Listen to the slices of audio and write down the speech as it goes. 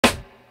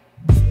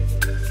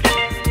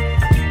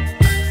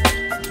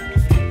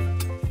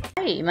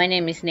Hi, my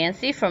name is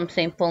Nancy from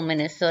St. Paul,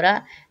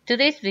 Minnesota.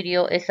 Today's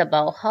video is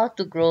about how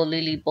to grow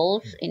lily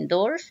bulbs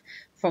indoors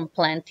from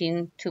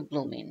planting to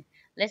blooming.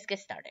 Let's get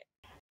started.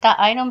 The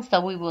items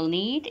that we will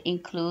need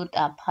include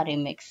a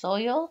potting mix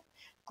soil,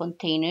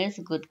 containers,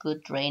 good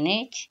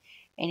drainage,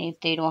 and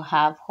if they don't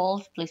have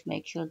holes, please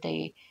make sure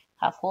they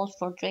have holes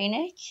for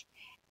drainage,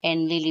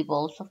 and lily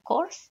bulbs, of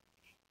course.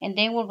 And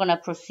then we're going to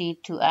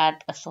proceed to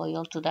add a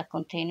soil to the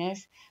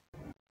containers.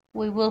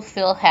 We will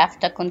fill half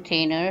the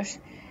containers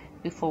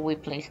before we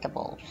place the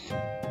bulbs.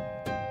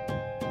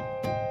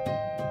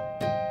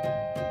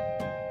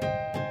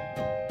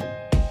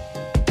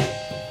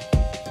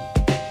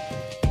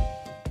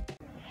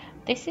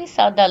 This is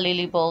how the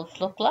lily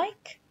bulbs look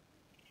like,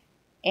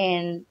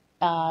 and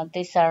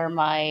these are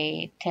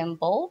my 10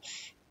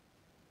 bulbs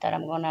that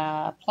I'm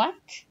gonna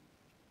plant.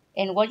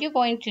 And what you're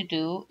going to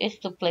do is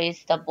to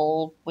place the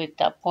bulb with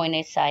the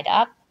pointed side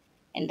up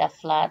and the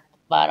flat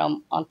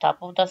bottom on top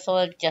of the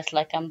soil, just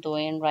like I'm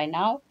doing right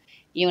now.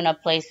 You're gonna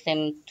place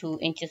them 2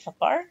 inches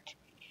apart,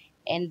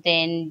 and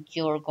then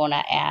you're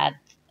gonna add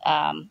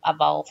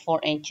about 4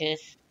 inches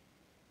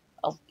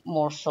of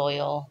more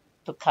soil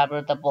to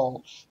cover the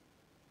bulbs.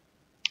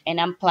 And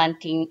I'm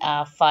planting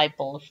 5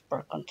 bulbs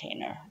per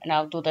container, and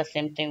I'll do the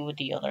same thing with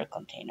the other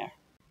container.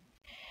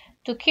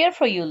 To care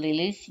for your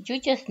lilies, you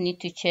just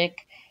need to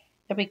check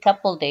every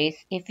couple days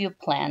if your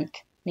plant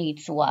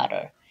needs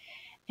water.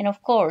 And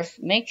of course,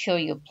 make sure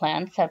your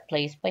plants are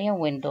placed by a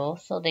window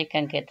so they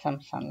can get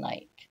some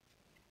sunlight.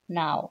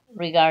 Now,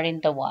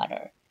 regarding the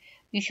water,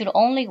 you should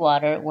only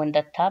water when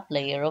the top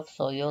layer of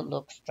soil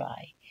looks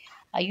dry.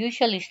 I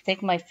usually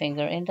stick my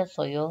finger in the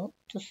soil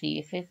to see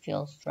if it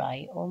feels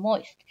dry or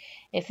moist.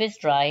 If it's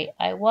dry,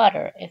 I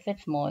water. If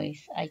it's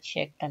moist, I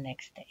check the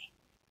next day.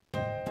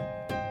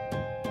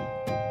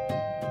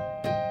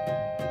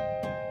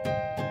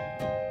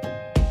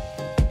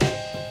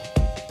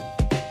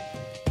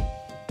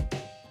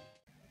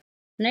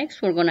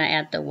 Next, we're going to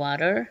add the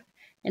water.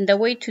 And the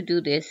way to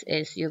do this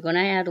is you're going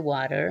to add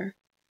water,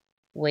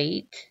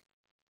 wait,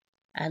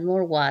 add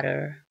more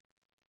water,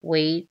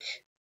 wait,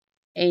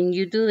 and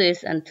you do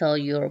this until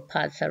your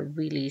pots are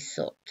really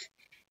soaked.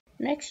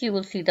 Next, you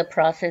will see the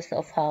process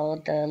of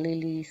how the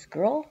lilies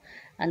grow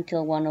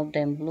until one of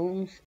them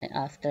blooms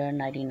after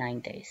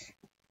 99 days.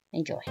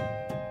 Enjoy.